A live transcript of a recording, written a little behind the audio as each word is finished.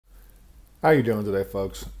How you doing today,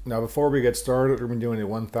 folks? Now, before we get started, we're going to be doing a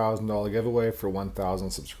 $1,000 giveaway for 1,000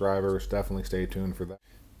 subscribers. Definitely stay tuned for that.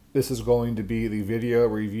 This is going to be the video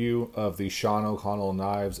review of the Sean O'Connell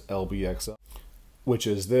Knives LBXL, which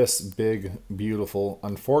is this big, beautiful,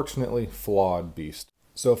 unfortunately flawed beast.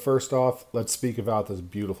 So first off, let's speak about this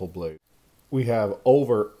beautiful blade. We have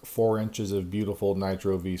over 4 inches of beautiful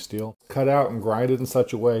nitro V steel, cut out and grinded in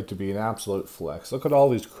such a way to be an absolute flex. Look at all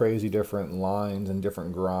these crazy different lines and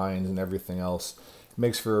different grinds and everything else. It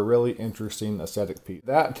makes for a really interesting aesthetic piece.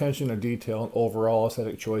 That attention to detail and overall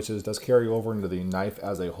aesthetic choices does carry over into the knife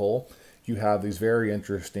as a whole. You have these very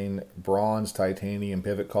interesting bronze titanium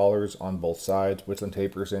pivot collars on both sides, which then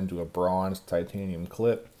tapers into a bronze titanium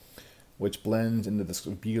clip, which blends into this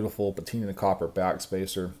beautiful patina copper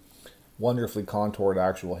backspacer. Wonderfully contoured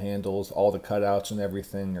actual handles. All the cutouts and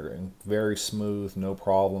everything are very smooth, no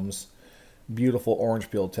problems. Beautiful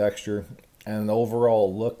orange peel texture and an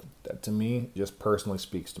overall look that to me just personally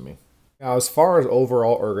speaks to me. Now, as far as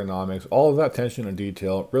overall ergonomics, all of that attention to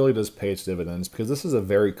detail really does pay its dividends because this is a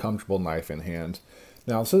very comfortable knife in hand.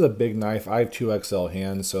 Now, this is a big knife. I have 2XL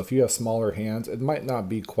hands, so if you have smaller hands, it might not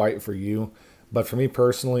be quite for you. But for me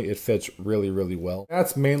personally, it fits really, really well.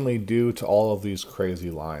 That's mainly due to all of these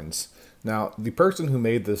crazy lines. Now, the person who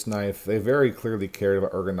made this knife, they very clearly cared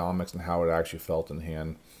about ergonomics and how it actually felt in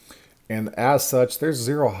hand. And as such, there's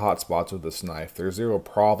zero hot spots with this knife. There's zero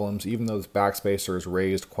problems. Even though this backspacer is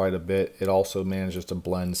raised quite a bit, it also manages to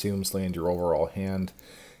blend seamlessly into your overall hand.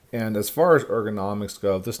 And as far as ergonomics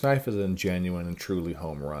go, this knife is a genuine and truly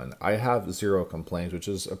home run. I have zero complaints, which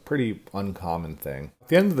is a pretty uncommon thing. At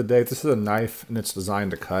the end of the day, this is a knife and it's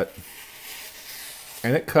designed to cut.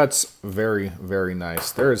 And it cuts very, very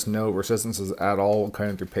nice. There is no resistances at all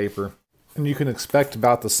cutting through paper. And you can expect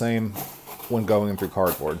about the same when going through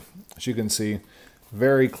cardboard. As you can see,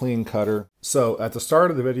 very clean cutter. So at the start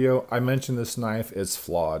of the video, I mentioned this knife is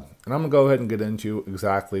flawed. And I'm gonna go ahead and get into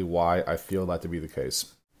exactly why I feel that to be the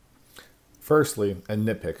case. Firstly, a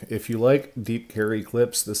nitpick. If you like deep carry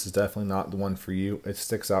clips, this is definitely not the one for you. It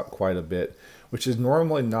sticks out quite a bit, which is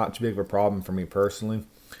normally not too big of a problem for me personally.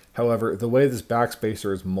 However, the way this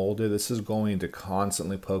backspacer is molded, this is going to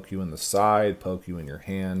constantly poke you in the side, poke you in your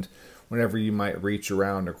hand. Whenever you might reach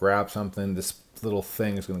around or grab something, this little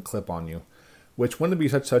thing is going to clip on you, which wouldn't be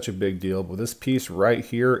such a big deal, but this piece right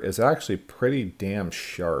here is actually pretty damn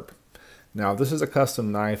sharp. Now, this is a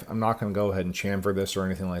custom knife. I'm not going to go ahead and chamfer this or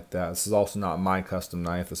anything like that. This is also not my custom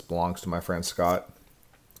knife. This belongs to my friend Scott.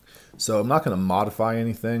 So I'm not going to modify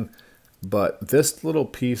anything, but this little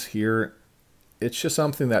piece here, it's just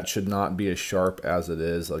something that should not be as sharp as it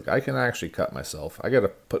is. Like, I can actually cut myself. I got to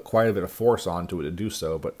put quite a bit of force onto it to do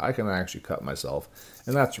so, but I can actually cut myself,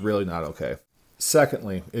 and that's really not okay.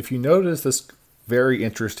 Secondly, if you notice this very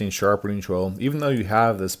interesting sharpening choil, even though you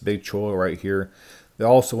have this big choil right here, they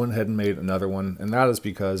also went ahead and made another one, and that is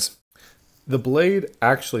because the blade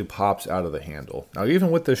actually pops out of the handle. Now, even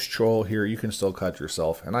with this choil here, you can still cut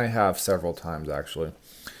yourself, and I have several times actually.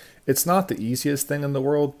 It's not the easiest thing in the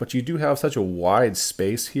world, but you do have such a wide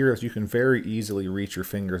space here that you can very easily reach your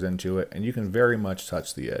fingers into it, and you can very much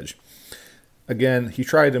touch the edge. Again, he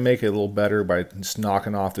tried to make it a little better by just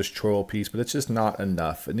knocking off this choil piece, but it's just not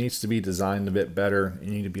enough. It needs to be designed a bit better.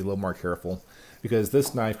 You need to be a little more careful because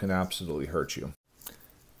this knife can absolutely hurt you.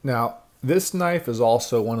 Now, this knife is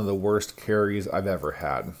also one of the worst carries I've ever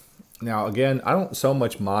had. Now, again, I don't so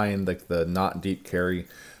much mind like the not deep carry,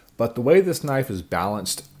 but the way this knife is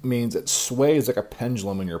balanced means it sways like a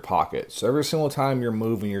pendulum in your pocket. So every single time you're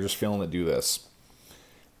moving, you're just feeling it do this.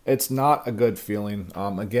 It's not a good feeling.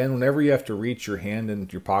 Again, whenever you have to reach your hand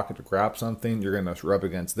into your pocket to grab something, you're going to rub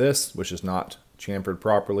against this, which is not chamfered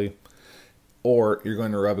properly, or you're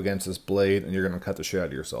going to rub against this blade and you're going to cut the shit out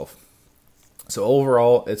of yourself. So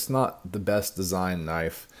overall, it's not the best designed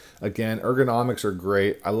knife. Again, ergonomics are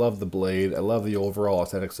great. I love the blade. I love the overall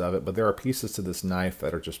aesthetics of it, but there are pieces to this knife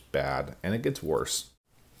that are just bad, and it gets worse.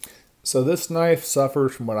 So this knife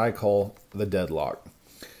suffers from what I call the deadlock.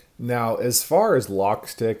 Now, as far as lock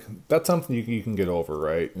stick, that's something you can get over,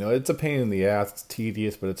 right? You know, it's a pain in the ass, it's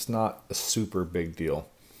tedious, but it's not a super big deal.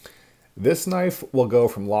 This knife will go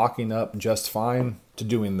from locking up just fine to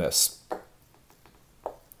doing this.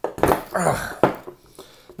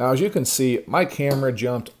 Now, as you can see, my camera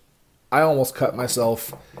jumped. I almost cut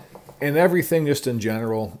myself, and everything just in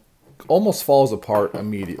general almost falls apart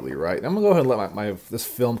immediately, right? I'm gonna go ahead and let this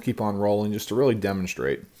film keep on rolling just to really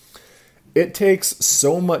demonstrate. It takes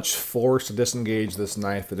so much force to disengage this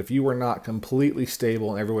knife that if you were not completely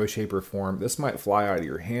stable in every way, shape, or form, this might fly out of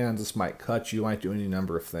your hands, this might cut you, might do any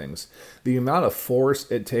number of things. The amount of force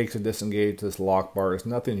it takes to disengage this lock bar is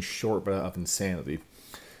nothing short but of insanity.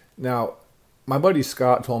 Now, My buddy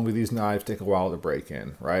Scott told me these knives take a while to break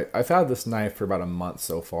in, right? I've had this knife for about a month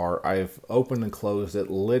so far. I've opened and closed it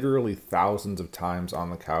literally thousands of times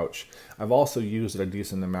on the couch. I've also used it a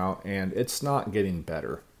decent amount, and it's not getting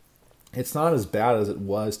better. It's not as bad as it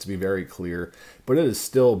was, to be very clear, but it is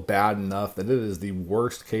still bad enough that it is the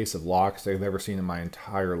worst case of locks I've ever seen in my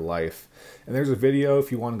entire life. And there's a video, if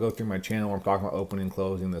you want to go through my channel, where I'm talking about opening and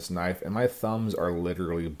closing this knife, and my thumbs are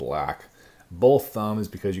literally black. Both thumbs,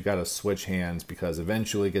 because you got to switch hands, because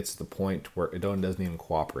eventually it gets to the point where it doesn't even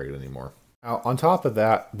cooperate anymore. Now, on top of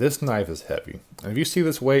that, this knife is heavy. And if you see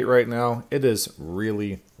this weight right now, it is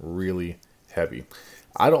really, really heavy.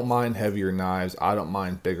 I don't mind heavier knives, I don't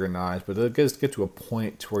mind bigger knives, but it does get to a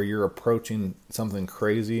point to where you're approaching something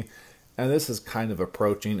crazy, and this is kind of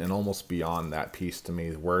approaching and almost beyond that piece to me,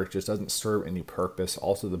 where it just doesn't serve any purpose.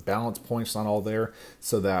 Also, the balance point's not all there,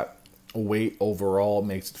 so that weight overall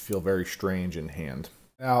makes it feel very strange in hand.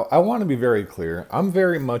 Now, I want to be very clear, I'm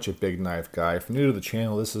very much a big knife guy. If you're new to the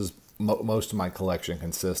channel, this is most of my collection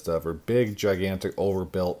consists of, are big, gigantic,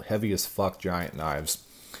 overbuilt, heavy as fuck giant knives.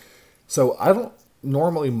 So I don't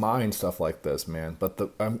normally mind stuff like this, man,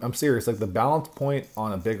 but I'm serious, like the balance point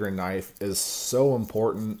on a bigger knife is so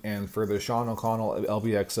important, and for the Sean O'Connell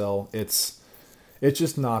LBXL, it's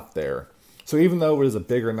just not there. So even though it is a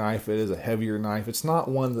bigger knife, it is a heavier knife, it's not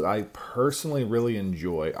one that I personally really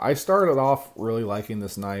enjoy. I started off really liking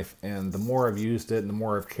this knife, and the more I've used it and the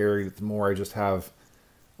more I've carried it, the more I just have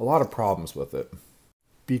a lot of problems with it.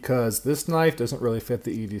 Because this knife doesn't really fit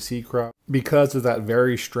the EDC crowd. Because of that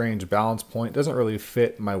very strange balance point, it doesn't really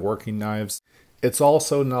fit my working knives. It's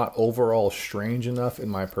also not overall strange enough, in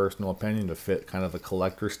my personal opinion, to fit kind of a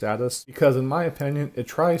collector status. Because in my opinion, it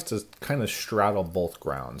tries to kind of straddle both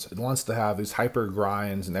grounds. It wants to have these hyper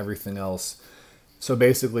grinds and everything else. So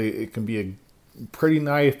basically, it can be a pretty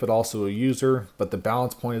knife, but also a user, but the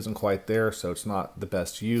balance point isn't quite there, so it's not the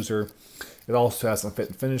best user. It also has some fit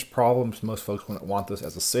and finish problems. Most folks wouldn't want this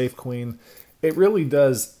as a safe queen. It really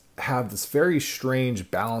does have this very strange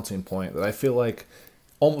balancing point that I feel like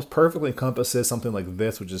almost perfectly encompasses something like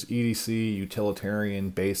this, which is EDC,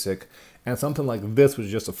 utilitarian, basic, and something like this, which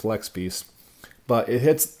is just a flex piece. But it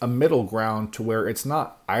hits a middle ground to where it's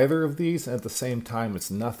not either of these, and at the same time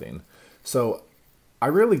it's nothing. So I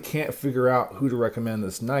really can't figure out who to recommend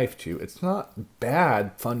this knife to. It's not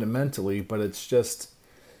bad fundamentally, but it's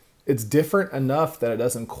different enough that it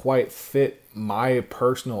doesn't quite fit my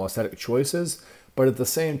personal aesthetic choices, but at the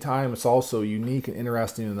same time, it's also unique and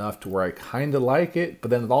interesting enough to where I kind of like it,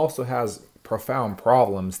 but then it also has profound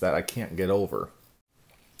problems that I can't get over.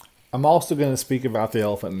 I'm also going to speak about the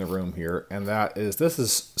elephant in the room here, and that is, this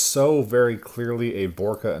is so very clearly a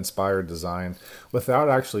Borka-inspired design without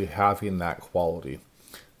actually having that quality.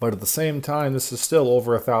 But at the same time, this is still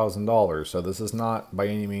over $1,000, so this is not by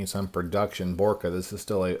any means some production Borka. This is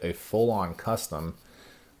still a full-on custom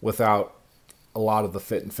without a lot of the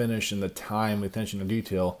fit and finish and the time, attention to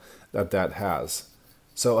detail that has.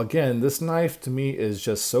 So again, this knife to me is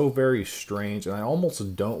just so very strange, and I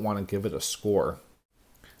almost don't want to give it a score.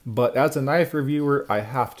 But as a knife reviewer, I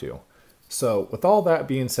have to. So with all that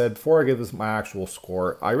being said, before I give this my actual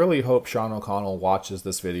score, I really hope Sean O'Connell watches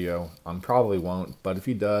this video. Probably won't, but if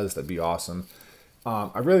he does, that'd be awesome.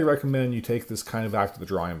 I really recommend you take this kind of back to the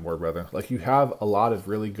drawing board, brother. Like, you have a lot of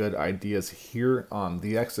really good ideas here.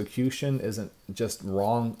 The execution isn't just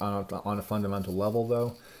wrong on a fundamental level,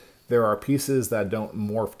 though. There are pieces that don't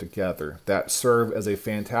morph together, that serve as a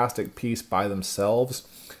fantastic piece by themselves,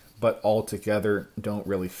 but altogether don't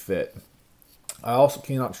really fit. I also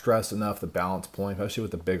cannot stress enough the balance point, especially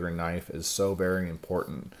with the bigger knife, is so very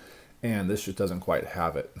important, and this just doesn't quite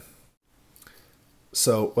have it.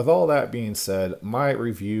 So with all that being said, my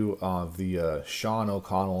review of the Sean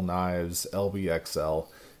O'Connell Knives LBXL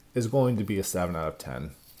is going to be a 7 out of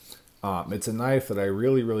 10. It's a knife that I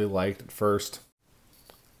really, really liked at first,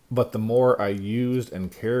 but the more I used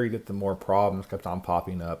and carried it, the more problems kept on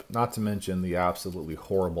popping up, not to mention the absolutely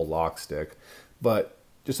horrible lock stick. But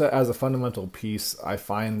just as a fundamental piece, I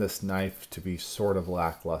find this knife to be sort of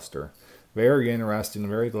lackluster. Very interesting. I'm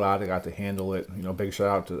very glad I got to handle it. You know, big shout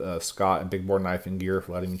out to Scott and Big Board Knife and Gear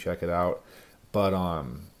for letting me check it out. But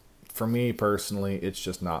for me personally, it's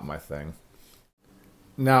just not my thing.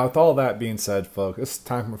 Now, with all that being said, folks, it's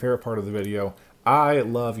time for my favorite part of the video. I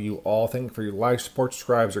love you all. Thank you for your likes, support,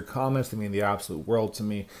 subscribes, or comments. They mean the absolute world to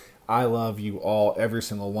me. I love you all, every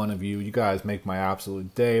single one of you. You guys make my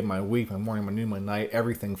absolute day, my week, my morning, my noon, my night,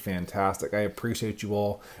 everything fantastic. I appreciate you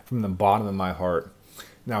all from the bottom of my heart.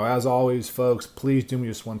 Now, as always, folks, please do me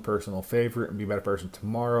just one personal favor and be a better person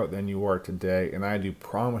tomorrow than you are today. And I do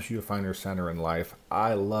promise you to find your center in life.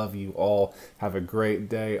 I love you all. Have a great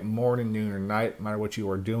day, morning, noon, or night. No matter what you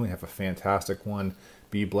are doing, have a fantastic one.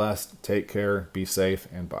 Be blessed, take care, be safe,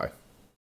 and bye.